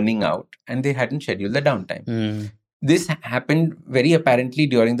was burning out and they hadn't scheduled the downtime. This happened very apparently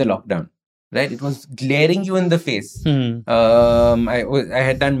during the lockdown, right? It was glaring you in the face. I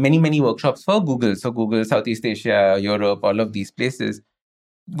had done many workshops for Google. So Google, Southeast Asia, Europe, all of these places.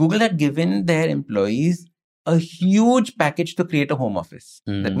 Google had given their employees a huge package to create a home office.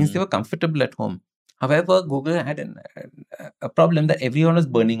 That means they were comfortable at home. However, Google had a problem that everyone was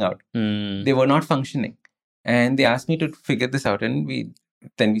burning out. They were not functioning. And they asked me to figure this out. And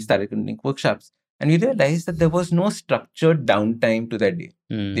then we started conducting workshops. And we realized that there was no structured downtime to their day.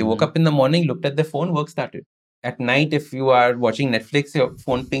 They woke up in the morning, looked at their phone, work started. At night, if you are watching Netflix, your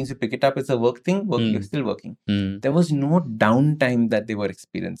phone pings, you pick it up, it's a work thing, you're still working. There was no downtime that they were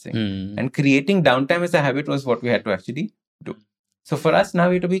experiencing. And creating downtime as a habit was what we had to actually do. So for us now,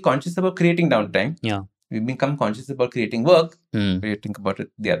 we have to be conscious about creating downtime. Yeah. We become conscious about creating work. We think about it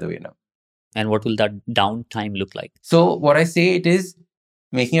the other way now. And what will that downtime look like? So what I say, it is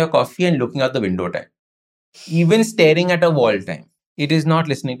making your coffee and looking out the window time. Even staring at a wall time. It is not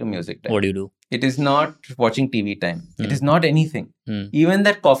listening to music time. What do you do? It is not watching TV time. It is not anything. Even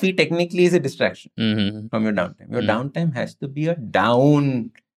that coffee technically is a distraction from your downtime. Your downtime has to be a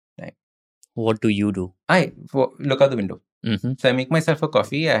down time. What do you do? I look out the window. So I make myself a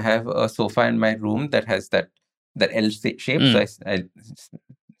coffee. I have a sofa in my room that has that L shape. So I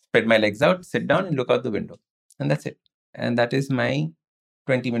spread my legs out, sit down and look out the window. And that's it. And that is my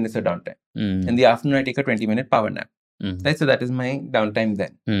 20 minutes of downtime. In the afternoon, I take a 20-minute power nap. Right? So that is my downtime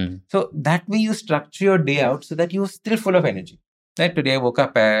then. So that way you structure your day out so that you're still full of energy. Right? Today I woke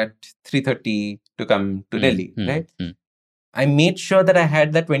up at 3:30 to come to Delhi. Right? I made sure that I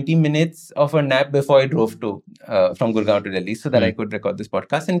had that 20 minutes of a nap before I drove from Gurgaon to Delhi so that I could record this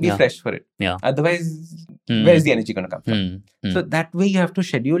podcast and be fresh for it. Yeah. Otherwise, where is the energy going to come from? So that way you have to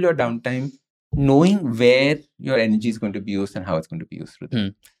schedule your downtime, knowing where your energy is going to be used and how it's going to be used.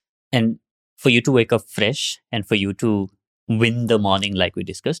 And for you to wake up fresh and for you to win the morning like we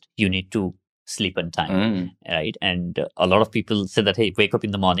discussed, you need to sleep on time, right? And a lot of people say that, hey, wake up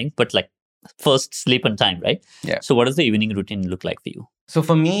in the morning, but like first sleep on time, right? Yeah. So what does the evening routine look like for you? So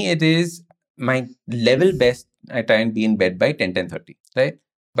for me, it is my level best. I try and be in bed by 10:30, right?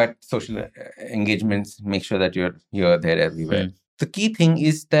 But social engagements, make sure that you're here, there, everywhere. The key thing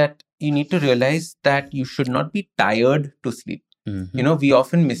is that you need to realize that you should not be tired to sleep. We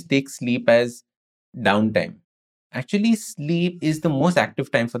often mistake sleep as downtime. Actually, sleep is the most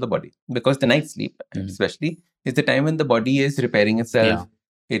active time for the body because the night sleep, especially, is the time when the body is repairing itself. Yeah.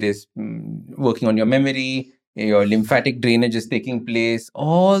 It is working on your memory, your lymphatic drainage is taking place.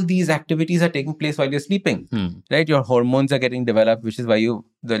 All these activities are taking place while you're sleeping, right? Your hormones are getting developed, which is why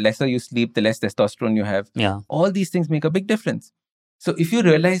the lesser you sleep, the less testosterone you have. Yeah. All these things make a big difference. So if you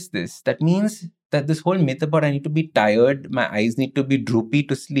realize this, that means that this whole myth about I need to be tired, my eyes need to be droopy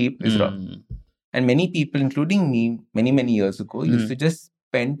to sleep is wrong. And many people, including me, many years ago, used to just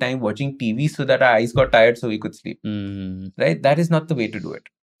spend time watching TV so that our eyes got tired so we could sleep. Right? That is not the way to do it.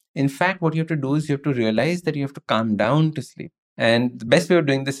 In fact, what you have to do is you have to realize that you have to calm down to sleep. And the best way of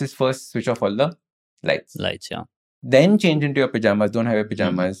doing this is first switch off all the lights. Yeah. Then change into your pajamas. Don't have your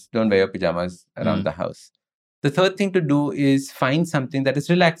pajamas. Don't wear your pajamas around the house. The third thing to do is find something that is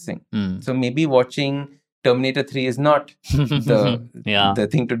relaxing. So maybe watching Terminator 3 is not the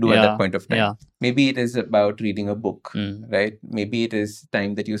thing to do at that point of time. Yeah. Maybe it is about reading a book, right? Maybe it is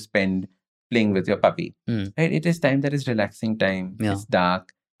time that you spend playing with your puppy, right? It is time that is relaxing time. Yeah. It's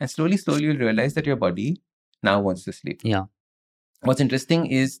dark. And slowly you'll realize that your body now wants to sleep. Yeah. What's interesting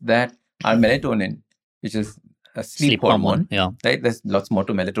is that our melatonin, which is a sleep hormone, right? There's lots more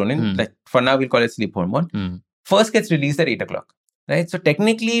to melatonin. Like for now, we'll call it sleep hormone. First gets released at 8 o'clock, right? So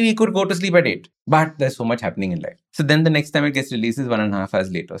technically, we could go to sleep at 8, but there's so much happening in life. So then the next time it gets released is 1.5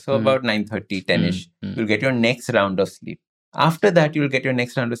 hours later. So about 9:30, 10ish, you'll get your next round of sleep. After that, you'll get your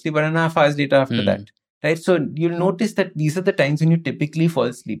next round of sleep 1.5 hours later after that, right? So you'll notice that these are the times when you typically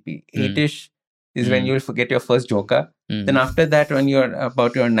fall sleepy. 8ish is when you'll forget your first joka. Then after that, when you're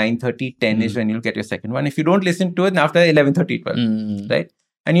about your 9:30, 10 is when you'll get your second one. If you don't listen to it, then after 11:30, 12, right?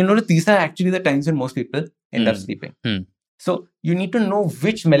 And you notice these are actually the times when most people end up sleeping. So you need to know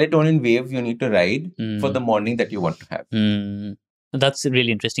which melatonin wave you need to ride for the morning that you want to have. That's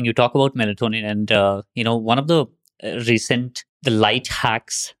really interesting. You talk about melatonin and, one of the the light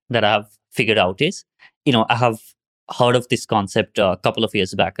hacks that I've figured out is, I have heard of this concept a couple of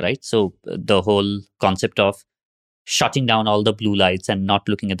years back, right? So the whole concept of shutting down all the blue lights and not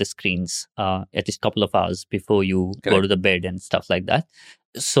looking at the screens at least a couple of hours before you go Correct. to the bed and stuff like that.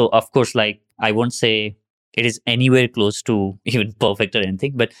 So of course, like I won't say it is anywhere close to even perfect or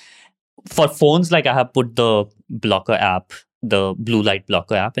anything, but for phones, like I have put the blocker app, the blue light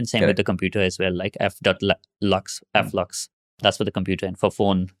blocker app, and same with Correct. the computer as well, like f.lux, flux. That's for the computer, and for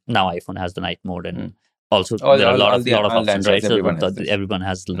phone now iPhone has the night mode, and also there are a lot of all options, right? Androids, So everyone has this. everyone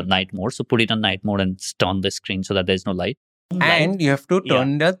has the night mode. So put it on night mode and turn the screen so that there's no light. And you have to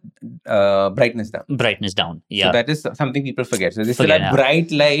turn the brightness down. Brightness down. Yeah. So that is something people forget. So they still have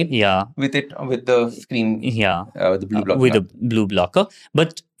bright light with the screen, the blue blocker. With the blue blocker.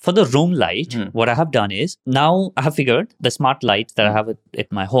 But for the room light, what I have done is now I have figured the smart light that I have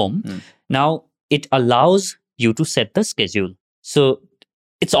at my home. Now it allows you to set the schedule. So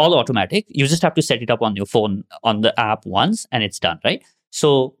it's all automatic. You just have to set it up on your phone on the app once and it's done, right?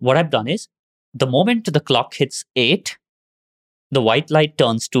 So what I've done is the moment the clock hits 8, the white light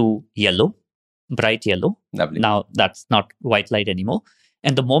turns to yellow, bright yellow. Lovely. Now that's not white light anymore.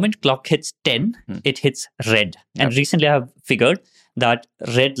 And the moment clock hits 10, it hits red. And recently I have figured that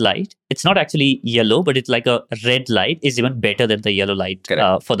red light, it's not actually yellow, but it's like a red light is even better than the yellow light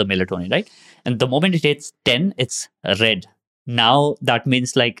for the melatonin, right? And the moment it hits 10, it's red. Now that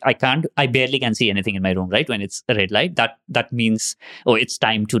means like I barely can see anything in my room, right? When it's a red light, that means, oh, it's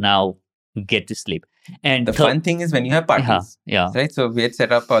time to now get to sleep. And the fun thing is when you have parties, right? So we had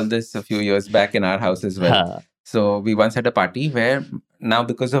set up all this a few years back in our house as well. So we once had a party where now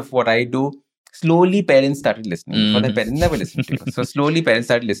because of what I do, slowly parents started listening. For the parents never listened to you. So slowly parents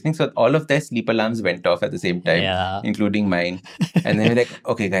started listening. So all of their sleep alarms went off at the same time, including mine. And they were like,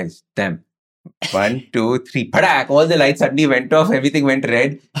 okay guys, damn. 1, 2, 3, padak! All the lights suddenly went off. Everything went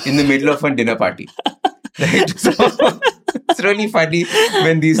red in the middle of a dinner party. Right? So it's really funny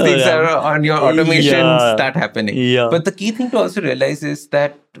when these things are on your automation start happening. But the key thing to also realize is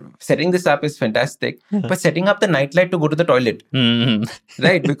that setting this up is fantastic, but setting up the night light to go to the toilet,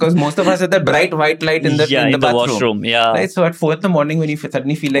 right? Because most of us have that bright white light in the bathroom, washroom, right? So at 4 in the morning when you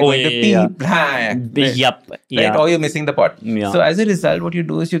suddenly feel like going to pee, right? Or you're missing the pot. So as a result, what you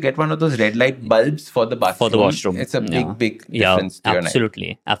do is you get one of those red light bulbs for the bathroom. For the washroom. It's a big difference to your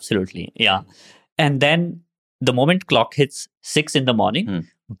night. Absolutely. Yeah. And then the moment clock hits 6 in the morning,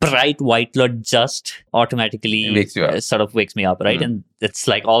 bright white light just automatically wakes me up, right? And it's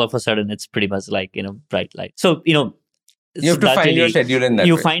like all of a sudden it's pretty much like, bright light. So, you have to find your schedule in that way.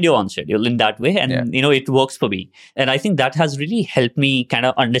 You find your own schedule in that way. And, it works for me. And I think that has really helped me kind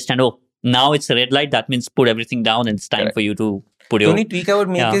of understand, now it's a red light. That means put everything down and it's time for you to put the only tweak I would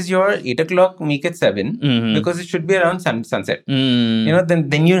make is your 8 o'clock, make it 7 because it should be around sunset. Then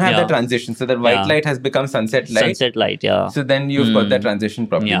you have the transition. So that white light has become sunset light. Sunset light, So then you've got that transition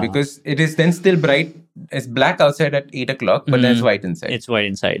properly because it is then still bright. It's black outside at 8 o'clock, but then it's white inside. It's white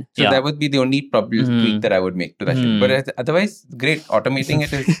inside. So that would be the only probably tweak that I would make to that. But otherwise, great. Automating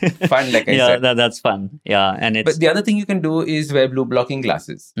it is fun, like I said. Yeah, that's fun. Yeah, but the other thing you can do is wear blue blocking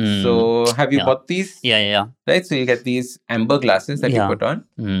glasses. So have you bought these? Yeah. Right. So you get these amber glasses that you put on,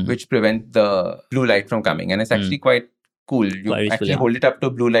 which prevent the blue light from coming, and it's actually quite cool. You actually hold it up to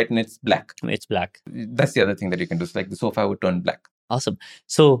blue light and it's black. It's black. That's the other thing that you can do. So like the sofa would turn black. Awesome.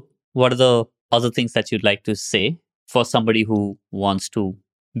 So what are the other things that you'd like to say for somebody who wants to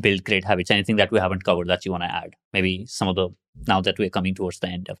build great habits? Anything that we haven't covered that you want to add? Maybe some of the, now that we're coming towards the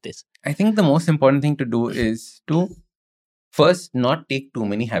end of this. I think the most important thing to do is to first not take too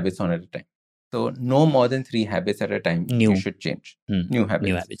many habits on at a time. So no more than 3 habits at a time you should change. New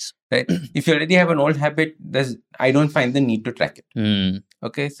habits. Right? If you already have an old habit, I don't find the need to track it.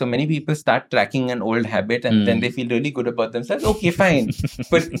 Okay, so many people start tracking an old habit and then they feel really good about themselves. Okay, fine.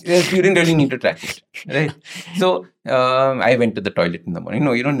 But you didn't really need to track it. Right? So I went to the toilet in the morning.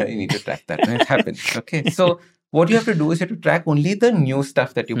 No, you don't really need to track that. It happens. Okay, so what you have to do is you have to track only the new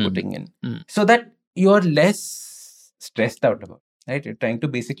stuff that you're putting in so that you're less stressed out about it. Right? You're trying to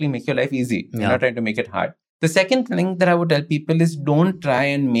basically make your life easy. You're not trying to make it hard. The second thing that I would tell people is don't try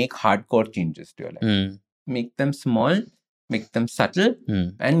and make hardcore changes to your life. Make them small, make them subtle,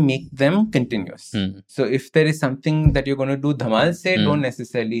 and make them continuous. So if there is something that you're going to do dhamal se, don't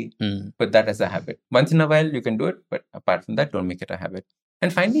necessarily put that as a habit. Once in a while, you can do it. But apart from that, don't make it a habit.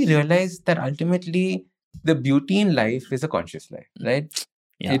 And finally, realize that ultimately, the beauty in life is a conscious life, right?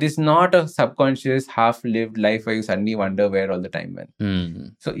 Yeah. It is not a subconscious, half-lived life where you suddenly wonder where all the time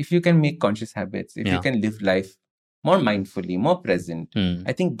went. So if you can make conscious habits, if you can live life more mindfully, more present,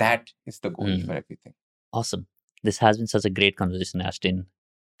 I think that is the goal for everything. Awesome. This has been such a great conversation, Ashdin.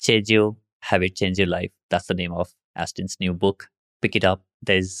 Change Your Habit, Change Your Life. That's the name of Ashdin's new book. Pick it up.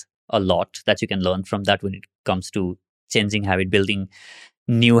 There's a lot that you can learn from that when it comes to changing habit, building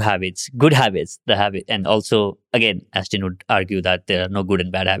new habits, good habits, the habit. And also, again, Ashdin would argue that there are no good and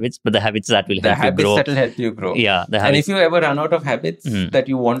bad habits, but the habits that will help you grow. The habits that will help you grow. Yeah. And if you ever run out of habits that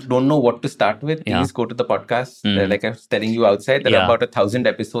you don't know what to start with, please go to the podcast. Like I was telling you outside, there are about 1,000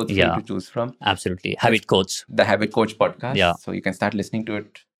 episodes for you to choose from. Absolutely. Habit Coach. The Habit Coach podcast. Yeah. So you can start listening to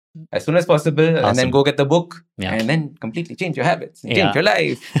it as soon as possible, and then go get the book and then completely change your habits, change your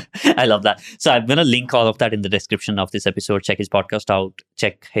life. I love that. So I'm going to link all of that in the description of this episode. Check his podcast out,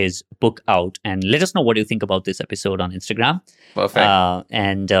 check his book out, and let us know what you think about this episode on Instagram. Perfect.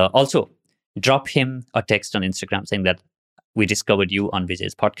 And also drop him a text on Instagram saying that we discovered you on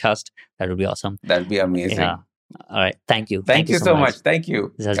Vijay's podcast. That would be awesome. That would be amazing. Yeah. All right. Thank you. Thank you so much. Thank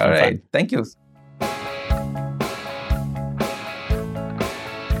you. This has been fun. Thank you.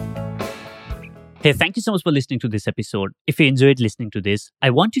 Hey, thank you so much for listening to this episode. If you enjoyed listening to this, I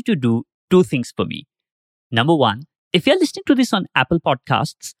want you to do 2 things for me. Number 1, if you're listening to this on Apple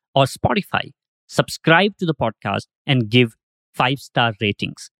Podcasts or Spotify, subscribe to the podcast and give 5-star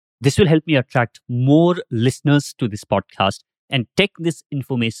ratings. This will help me attract more listeners to this podcast and take this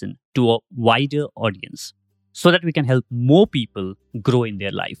information to a wider audience so that we can help more people grow in their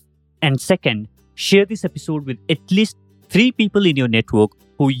life. And second, share this episode with at least 3 people in your network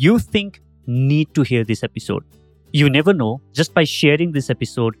who you think need to hear this episode. You never know, just by sharing this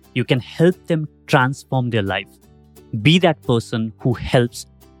episode, you can help them transform their life. Be that person who helps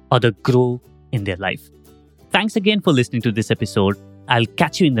others grow in their life. Thanks again for listening to this episode. I'll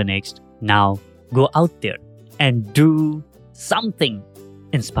catch you in the next. Now, go out there and do something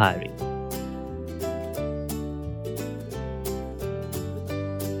inspiring.